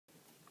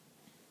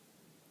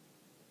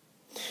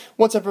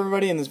What's up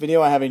everybody, in this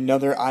video I have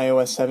another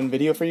iOS 7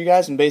 video for you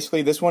guys, and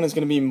basically this one is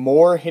going to be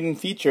more hidden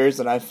features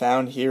that I've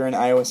found here in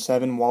iOS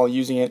 7 while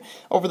using it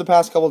over the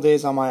past couple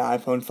days on my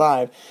iPhone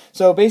 5.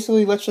 So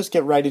basically let's just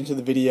get right into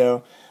the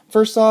video.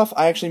 First off,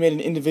 I actually made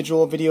an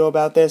individual video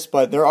about this,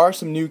 but there are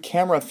some new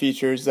camera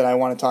features that I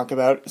want to talk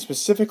about,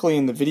 specifically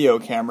in the video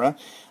camera.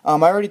 I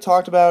already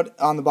talked about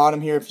on the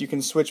bottom here, if you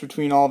can switch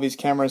between all of these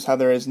cameras, how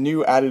there is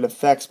new added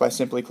effects by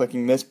simply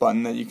clicking this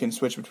button, that you can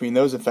switch between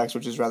those effects,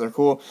 which is rather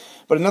cool.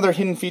 But another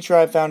hidden feature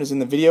I've found is in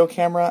the video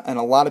camera, and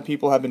a lot of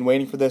people have been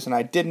waiting for this, and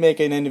I did make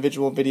an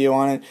individual video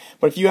on it.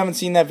 But if you haven't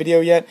seen that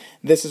video yet,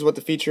 this is what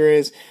the feature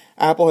is.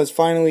 Apple has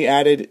finally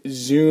added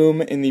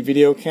zoom in the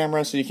video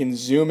camera, so you can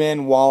zoom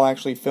in while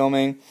actually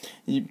filming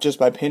just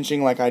by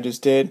pinching like I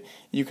just did.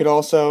 You could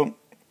also,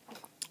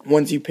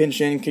 once you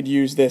pinch in, could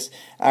use this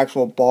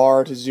actual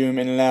bar to zoom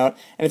in and out.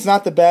 And it's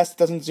not the best, it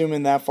doesn't zoom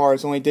in that far,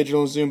 it's only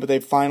digital zoom, but they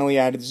finally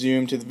added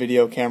zoom to the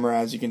video camera,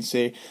 as you can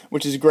see,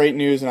 which is great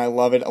news, and I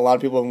love it. A lot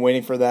of people have been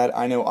waiting for that,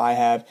 I know I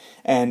have,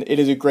 and it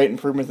is a great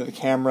improvement to the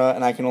camera,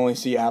 and I can only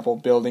see Apple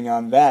building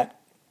on that.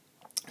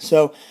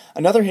 So,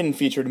 another hidden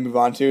feature to move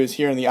on to is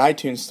here in the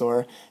iTunes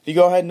Store. If you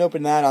go ahead and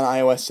open that on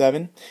iOS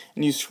 7,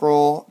 and you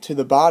scroll to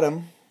the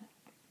bottom,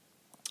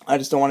 I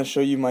just don't want to show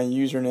you my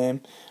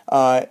username,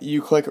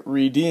 you click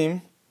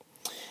Redeem,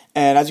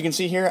 and as you can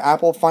see here,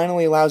 Apple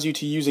finally allows you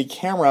to use a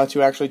camera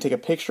to actually take a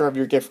picture of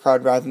your gift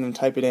card rather than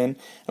type it in,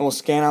 and will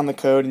scan on the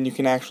code, and you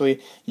can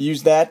actually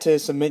use that to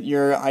submit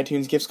your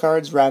iTunes gift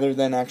cards rather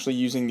than actually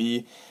using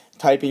the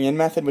typing in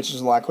method, which is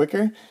a lot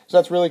quicker. So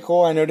that's really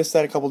cool. I noticed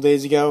that a couple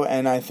days ago,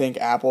 and I think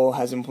Apple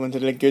has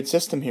implemented a good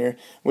system here,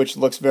 which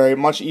looks very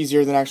much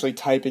easier than actually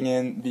typing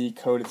in the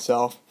code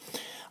itself.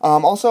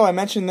 Also, I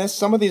mentioned this,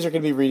 some of these are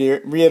going to be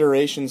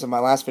reiterations of my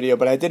last video,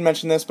 but I did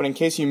mention this, but in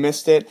case you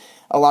missed it,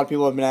 a lot of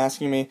people have been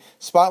asking me.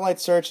 Spotlight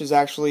search is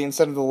actually,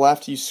 instead of the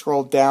left, you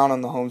scroll down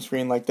on the home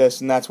screen like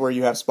this, and that's where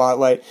you have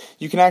Spotlight.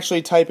 You can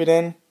actually type it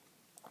in.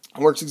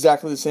 It works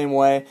exactly the same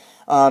way,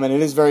 and it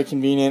is very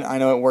convenient. I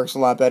know it works a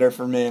lot better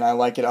for me, and I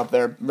like it up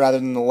there rather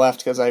than the left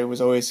because I was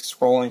always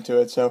scrolling to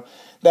it. So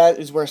that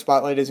is where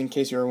Spotlight is, in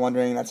case you were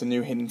wondering. That's a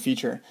new hidden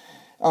feature.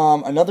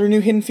 Another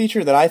new hidden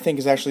feature that I think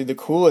is actually the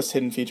coolest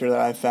hidden feature that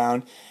I've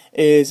found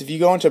is if you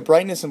go into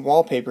Brightness and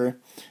Wallpaper,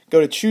 go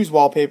to Choose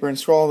Wallpaper and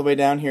scroll all the way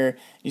down here,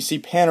 you see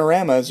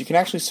Panoramas. You can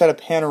actually set a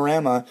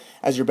panorama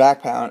as your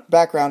background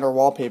or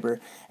wallpaper.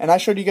 And I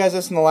showed you guys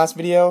this in the last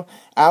video.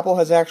 Apple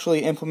has actually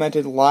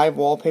implemented live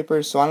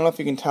wallpapers, so I don't know if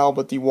you can tell,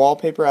 but the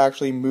wallpaper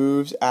actually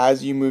moves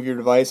as you move your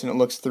device and it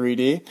looks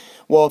 3D.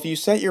 Well, if you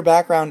set your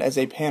background as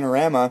a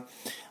panorama,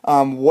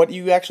 what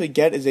you actually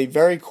get is a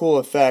very cool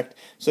effect.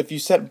 So if you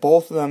set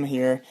both of them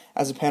here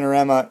as a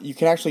panorama, you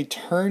can actually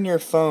turn your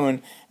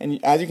phone,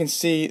 and as you can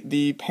see,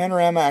 the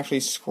panorama actually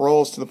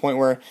scrolls to the point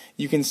where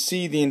you can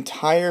see the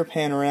entire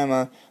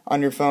panorama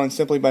on your phone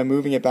simply by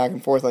moving it back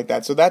and forth like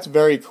that. So that's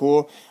very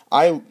cool.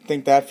 I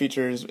think that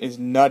feature is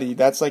nutty.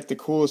 That's like the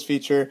coolest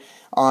feature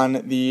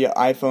on the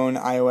iPhone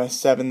iOS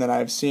 7 that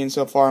I've seen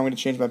so far. I'm going to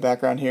change my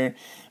background here,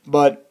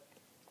 but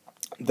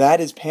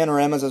that is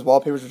panoramas as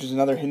wallpapers, which is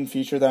another hidden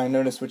feature that I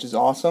noticed, which is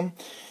awesome.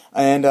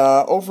 And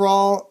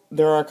overall,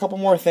 there are a couple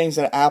more things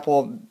that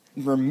Apple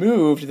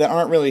removed that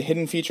aren't really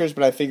hidden features,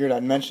 but I figured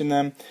I'd mention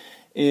them.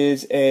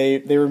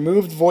 They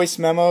removed voice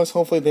memos.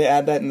 Hopefully they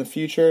add that in the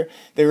future.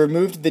 They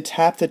removed the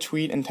tap to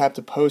tweet and tap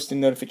to post in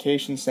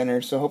notification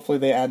center, so hopefully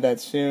they add that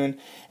soon.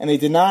 And they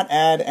did not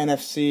add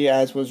NFC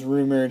as was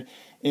rumored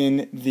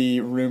in the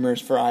rumors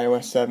for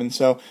iOS 7.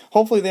 So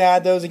hopefully they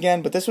add those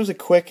again, but this was a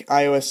quick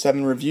iOS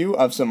 7 review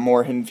of some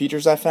more hidden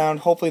features I found.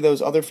 Hopefully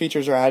those other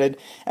features are added,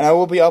 and I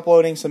will be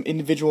uploading some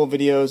individual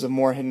videos of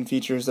more hidden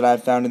features that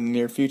I've found in the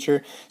near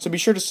future. So be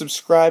sure to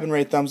subscribe and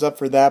rate thumbs up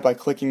for that by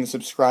clicking the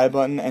subscribe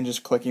button and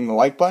just clicking the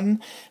like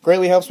button.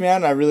 Greatly helps me out,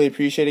 and I really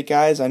appreciate it,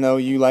 guys. I know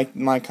you like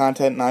my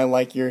content, and I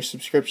like your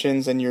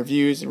subscriptions and your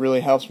views. It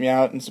really helps me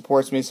out and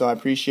supports me, so I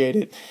appreciate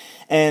it.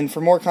 And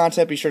for more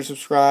content, be sure to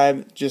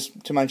subscribe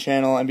just to my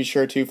channel, and be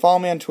sure to follow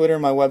me on Twitter,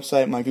 my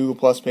website, my Google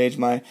Plus page,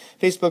 my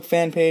Facebook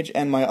fan page,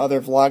 and my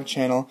other vlog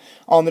channel,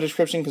 all in the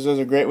description, because those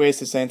are great ways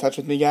to stay in touch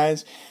with me,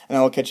 guys. And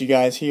I will catch you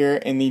guys here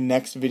in the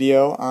next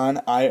video on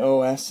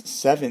iOS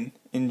 7.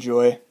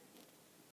 Enjoy.